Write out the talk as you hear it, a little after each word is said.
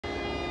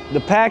The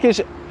package,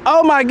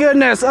 oh my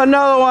goodness,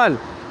 another one.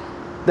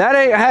 That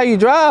ain't how you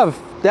drive.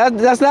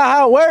 That's not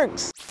how it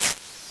works.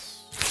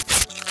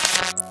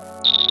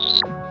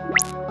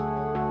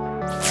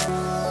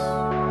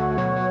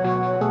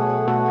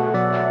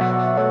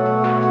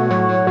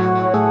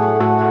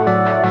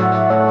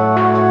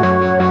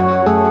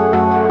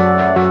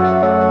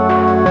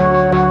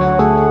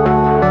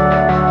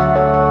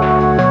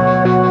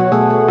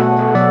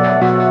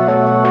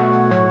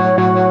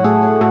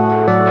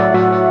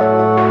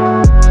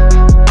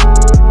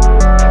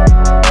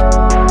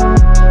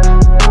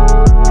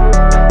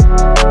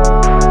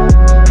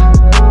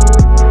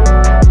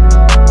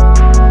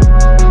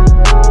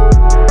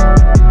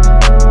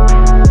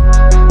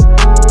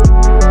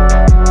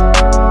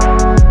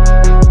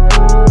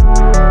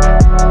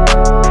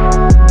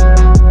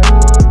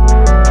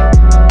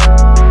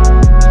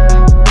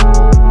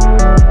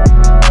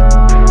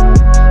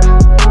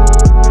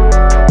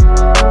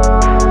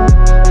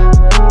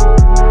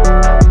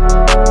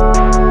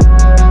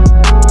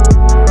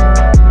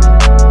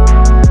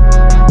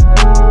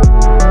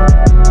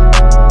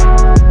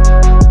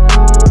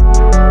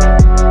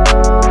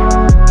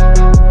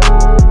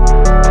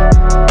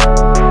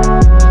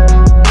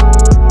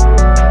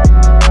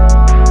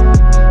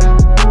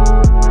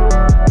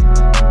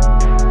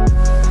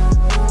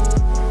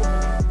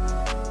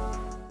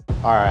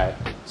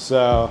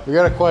 So we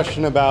got a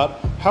question about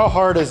how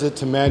hard is it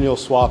to manual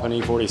swap an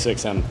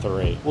E46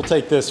 M3? We'll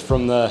take this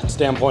from the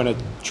standpoint of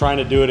trying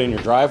to do it in your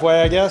driveway,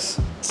 I guess.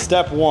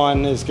 Step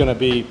one is gonna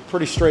be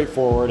pretty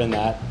straightforward in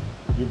that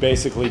you're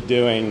basically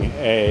doing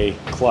a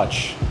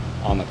clutch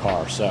on the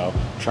car. So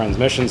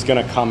transmission's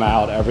gonna come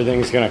out,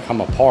 everything's gonna come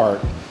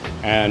apart,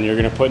 and you're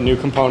gonna put new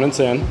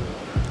components in.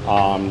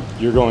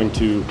 You're going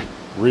to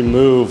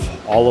remove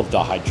all of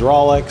the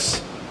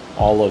hydraulics,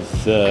 all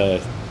of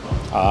the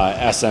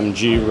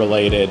SMG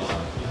related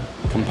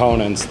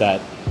components that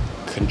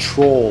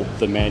control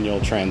the manual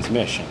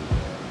transmission.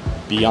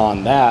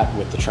 Beyond that,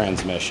 with the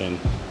transmission,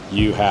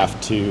 you have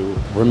to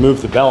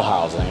remove the bell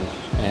housing,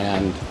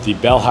 and the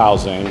bell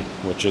housing,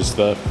 which is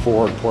the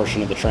forward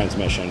portion of the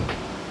transmission,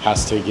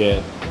 has to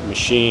get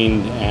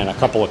machined and a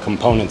couple of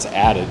components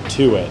added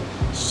to it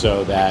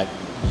so that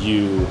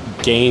you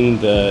gain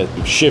the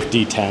shift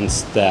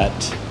detents that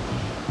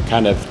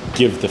kind of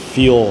give the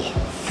feel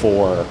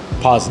for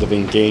positive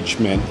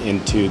engagement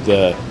into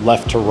the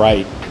left to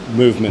right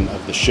movement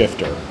of the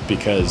shifter,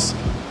 because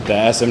the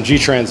SMG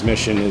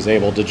transmission is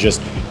able to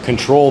just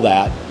control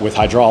that with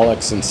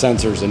hydraulics and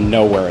sensors and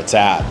know where it's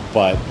at.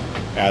 But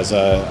as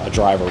a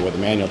driver with a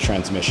manual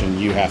transmission,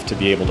 you have to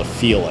be able to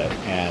feel it.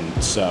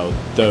 And so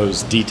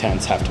those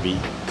detents have to be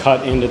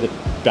cut into the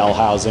bell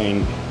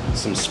housing,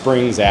 some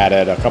springs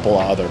added, a couple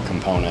of other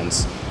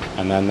components.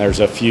 And then there's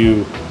a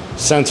few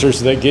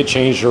sensors that get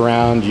changed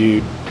around.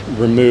 You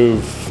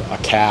remove a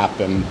cap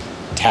and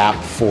tap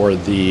for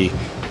the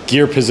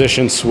gear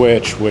position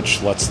switch,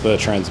 which lets the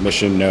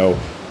transmission know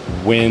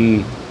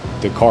when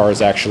the car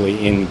is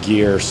actually in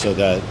gear so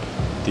that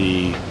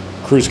the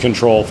cruise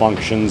control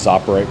functions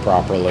operate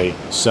properly.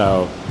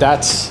 So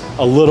that's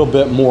a little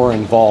bit more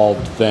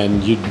involved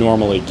than you'd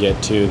normally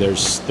get to.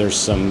 There's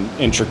some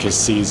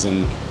intricacies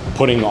in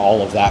putting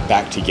all of that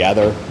back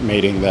together,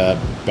 mating the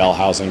bell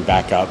housing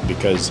back up,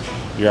 because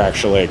you're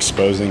actually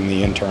exposing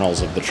the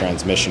internals of the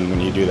transmission when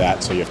you do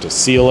that. So you have to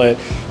seal it.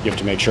 You have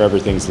to make sure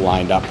everything's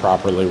lined up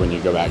properly when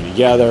you go back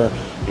together.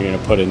 You're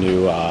gonna put a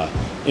new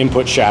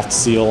input shaft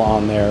seal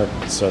on there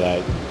so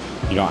that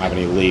you don't have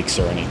any leaks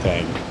or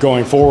anything.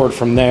 Going forward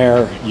from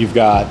there, you've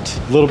got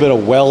a little bit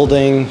of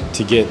welding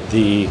to get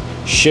the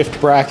shift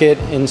bracket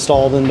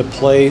installed into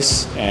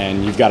place,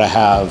 and you've got to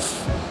have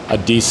a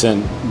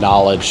decent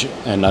knowledge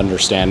and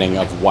understanding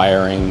of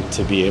wiring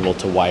to be able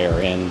to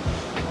wire in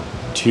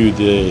to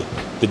the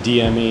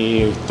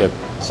DME, the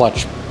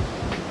clutch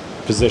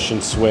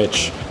position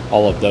switch,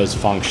 all of those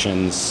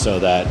functions, so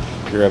that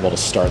you're able to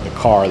start the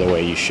car the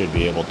way you should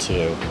be able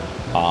to.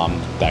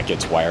 That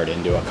gets wired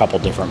into a couple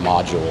different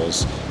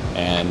modules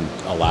and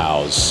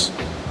allows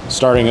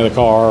starting of the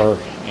car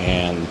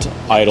and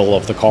idle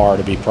of the car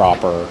to be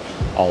proper,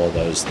 all of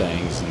those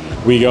things.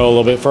 And we go a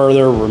little bit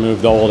further,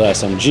 remove the old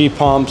SMG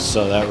pumps,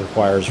 so that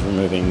requires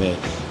removing the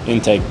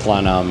intake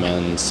plenum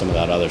and some of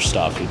that other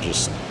stuff. You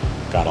just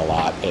got a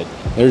lot.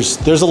 There's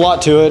a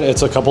lot to it.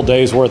 It's a couple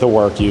days worth of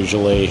work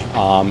usually,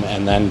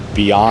 and then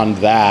beyond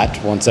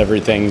that, once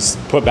everything's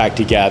put back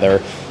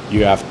together,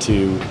 you have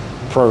to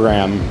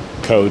program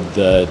code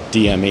the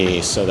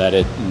DME so that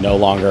it no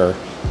longer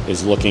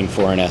is looking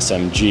for an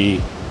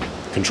SMG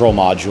control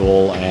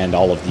module and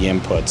all of the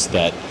inputs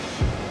that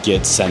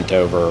get sent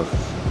over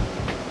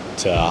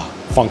to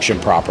function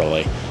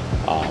properly.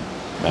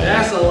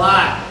 That's a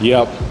lot.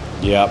 Yep.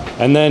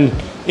 And then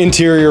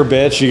interior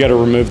bits, you got to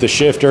remove the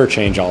shifter,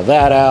 change all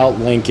that out,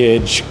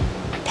 linkage,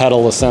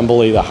 pedal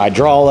assembly, the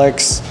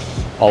hydraulics,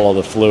 all of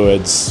the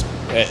fluids.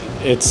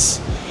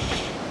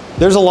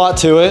 There's a lot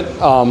to it.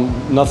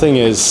 Nothing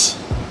is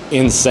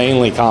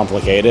insanely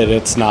complicated.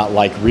 It's not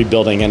like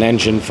rebuilding an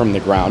engine from the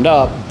ground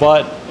up,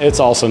 but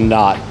it's also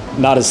not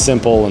not as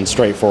simple and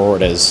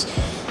straightforward as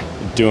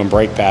doing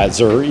brake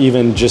pads or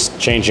even just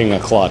changing a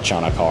clutch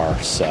on a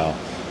car. So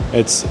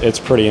it's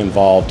pretty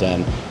involved,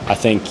 and I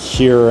think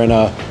here in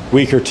a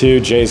week or two,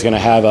 Jay's gonna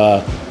have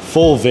a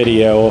full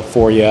video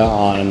for you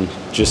on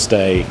just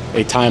a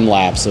time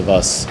lapse of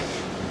us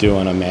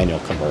doing a manual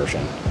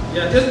conversion.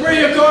 Yeah, just bring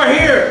your car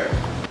here.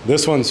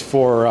 This one's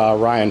for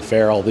Ryan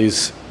Farrell.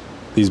 These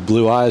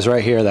blue eyes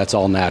right here, that's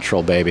all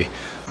natural, baby.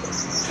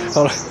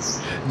 Hold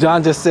on.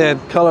 John just said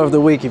color of the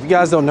week. If you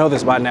guys don't know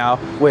this by now,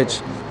 which,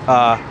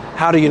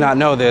 how do you not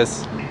know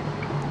this?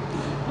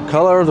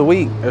 Color of the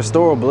week,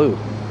 Astoro blue.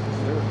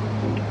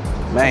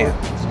 Man.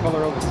 It's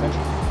color of the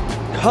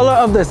century. Color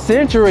of the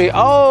century,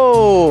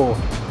 oh.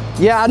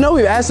 Yeah, I know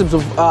we've asked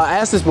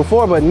this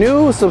before, but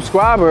new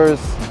subscribers,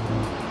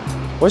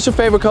 what's your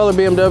favorite color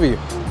BMW?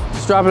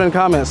 Just drop it in the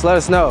comments, let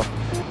us know.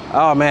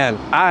 Oh man,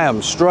 I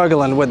am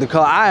struggling with the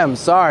color. I am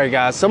sorry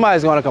guys,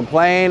 somebody's gonna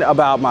complain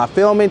about my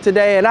filming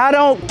today and I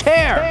don't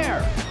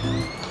care.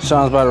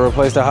 Sean's about to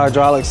replace the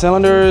hydraulic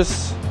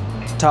cylinders.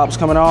 Top's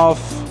coming off.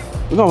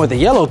 We're going with the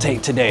yellow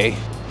tape today.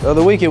 The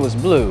other week it was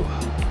blue.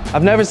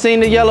 I've never seen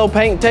the yellow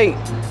paint tape.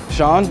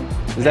 Sean,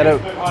 is that a...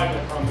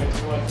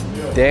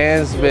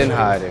 Dan's been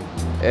hiding.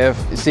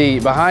 See,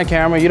 behind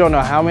camera, you don't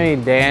know how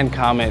many Dan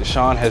comments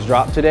Sean has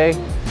dropped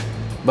today,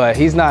 but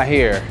he's not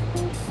here.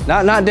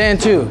 Not Dan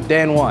 2,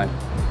 Dan 1.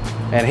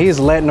 And he's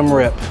letting them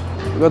rip.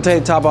 We're gonna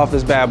take the top off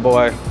this bad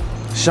boy.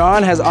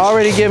 Sean has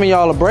already given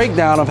y'all a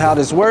breakdown of how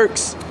this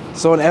works.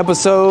 So an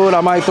episode,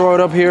 I might throw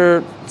it up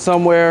here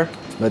somewhere,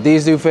 but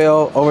these do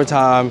fail over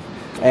time.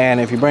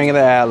 And if you bring in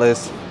the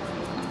Atlas,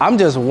 I'm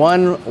just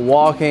one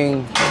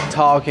walking,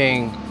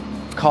 talking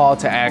call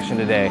to action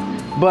today.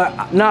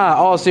 But nah,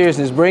 all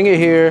seriousness, bring it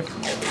here.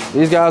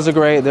 These guys are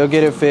great. They'll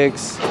get it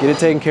fixed, get it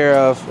taken care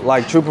of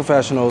like true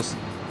professionals.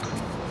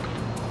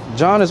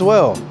 John as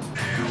well.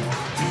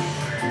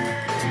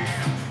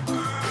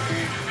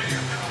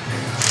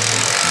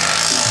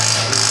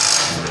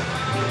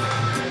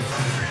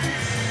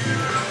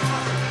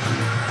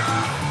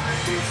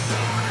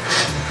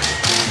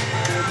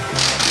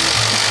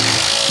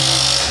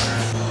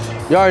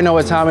 You already know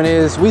what time it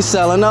is. We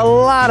selling a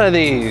lot of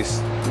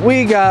these.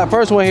 We got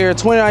first one here,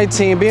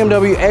 2019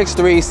 BMW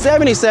X3,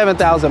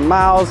 77,000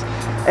 miles.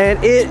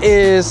 And it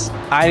is,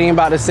 I ain't even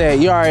about to say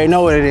it, you already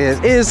know what it is.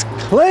 It's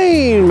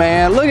clean,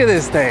 man. Look at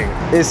this thing.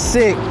 It's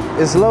sick,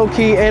 it's low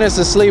key, and it's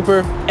a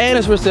sleeper, and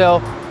it's for sale.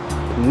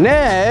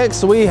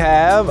 Next, we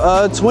have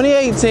a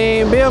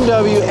 2018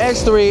 BMW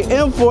X3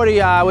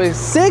 M40i with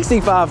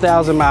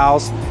 65,000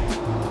 miles.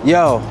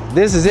 Yo,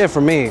 this is it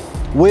for me.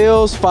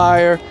 Wheels,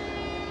 fire,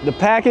 the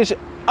package.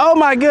 Oh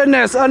my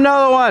goodness,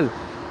 another one.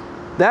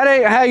 That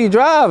ain't how you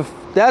drive.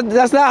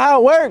 That's not how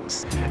it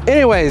works.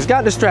 Anyways,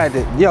 got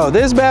distracted. Yo,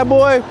 this bad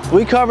boy,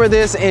 we covered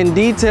this in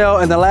detail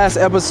in the last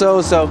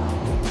episode, so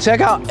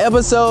check out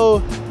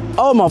episode,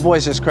 oh my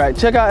voice just cracked.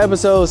 Check out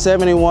episode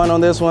 71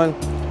 on this one.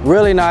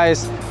 Really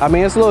nice. I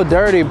mean, it's a little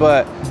dirty,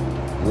 but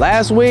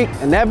last week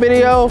in that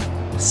video,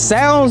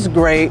 sounds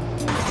great.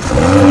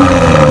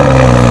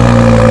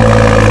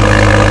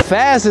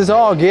 Fast as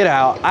all get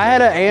out. I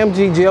had an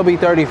AMG GLB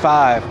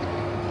 35,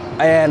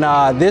 and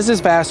this is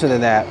faster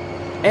than that.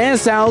 And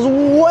sounds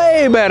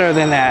way better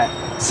than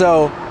that.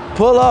 So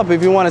pull up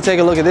if you want to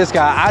take a look at this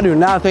guy. I do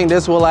not think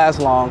this will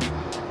last long.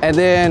 And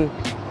then,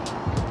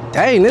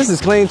 dang, this is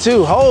clean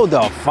too. Hold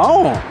the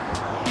phone.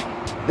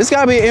 This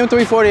gotta be an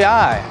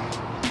M340i,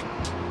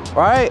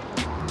 right?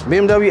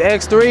 BMW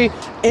X3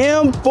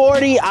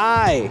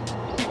 M40i.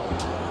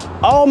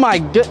 Oh my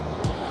god,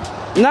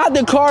 not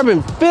the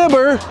carbon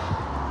fiber.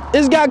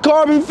 It's got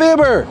carbon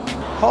fiber.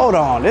 Hold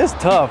on, this is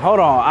tough. Hold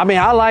on. I mean,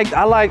 I like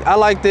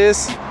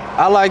this.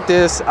 I like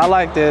this, I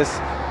like this,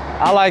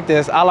 I like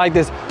this, I like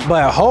this.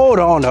 But hold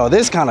on though,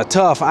 this kind of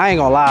tough. I ain't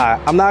gonna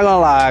lie, I'm not gonna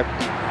lie.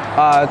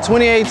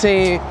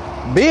 2018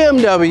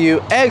 BMW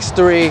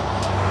X3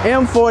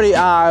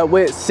 M40i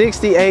with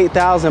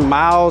 68,000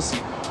 miles.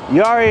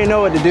 You already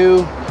know what to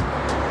do.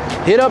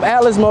 Hit up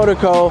Atlas Motor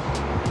Co.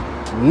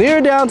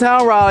 near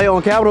downtown Raleigh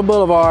on Capitol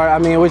Boulevard. I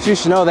mean, which you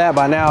should know that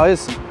by now.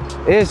 It's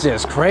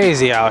just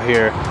crazy out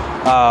here.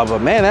 But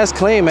man, that's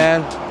clean,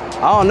 man.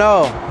 I don't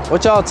know.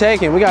 What y'all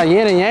taking? We got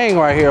yin and yang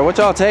right here. What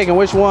y'all taking?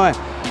 Which one?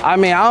 I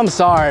mean, I'm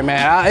sorry,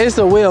 man. It's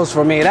the wheels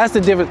for me. That's the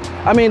difference.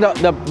 I mean,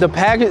 the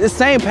package, the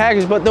same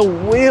package, but the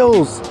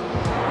wheels.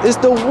 It's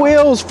the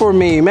wheels for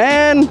me,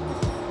 man.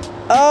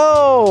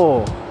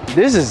 Oh,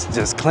 this is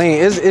just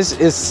clean.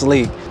 It's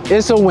sleek.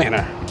 It's a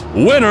winner.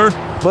 Winner.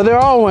 But they're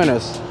all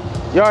winners.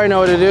 You already know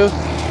what to do.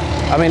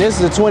 I mean, this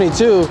is a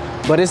 22,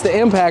 but it's the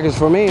M package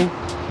for me.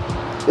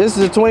 This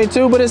is a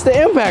 22, but it's the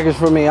M package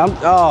for me.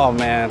 Oh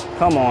man,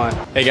 come on.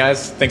 Hey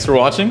guys, thanks for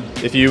watching.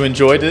 If you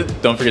enjoyed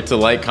it, don't forget to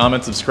like,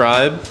 comment,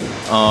 subscribe.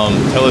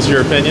 Tell us your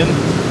opinion.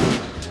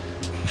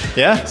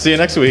 Yeah, see you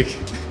next week.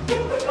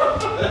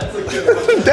 That's a good one.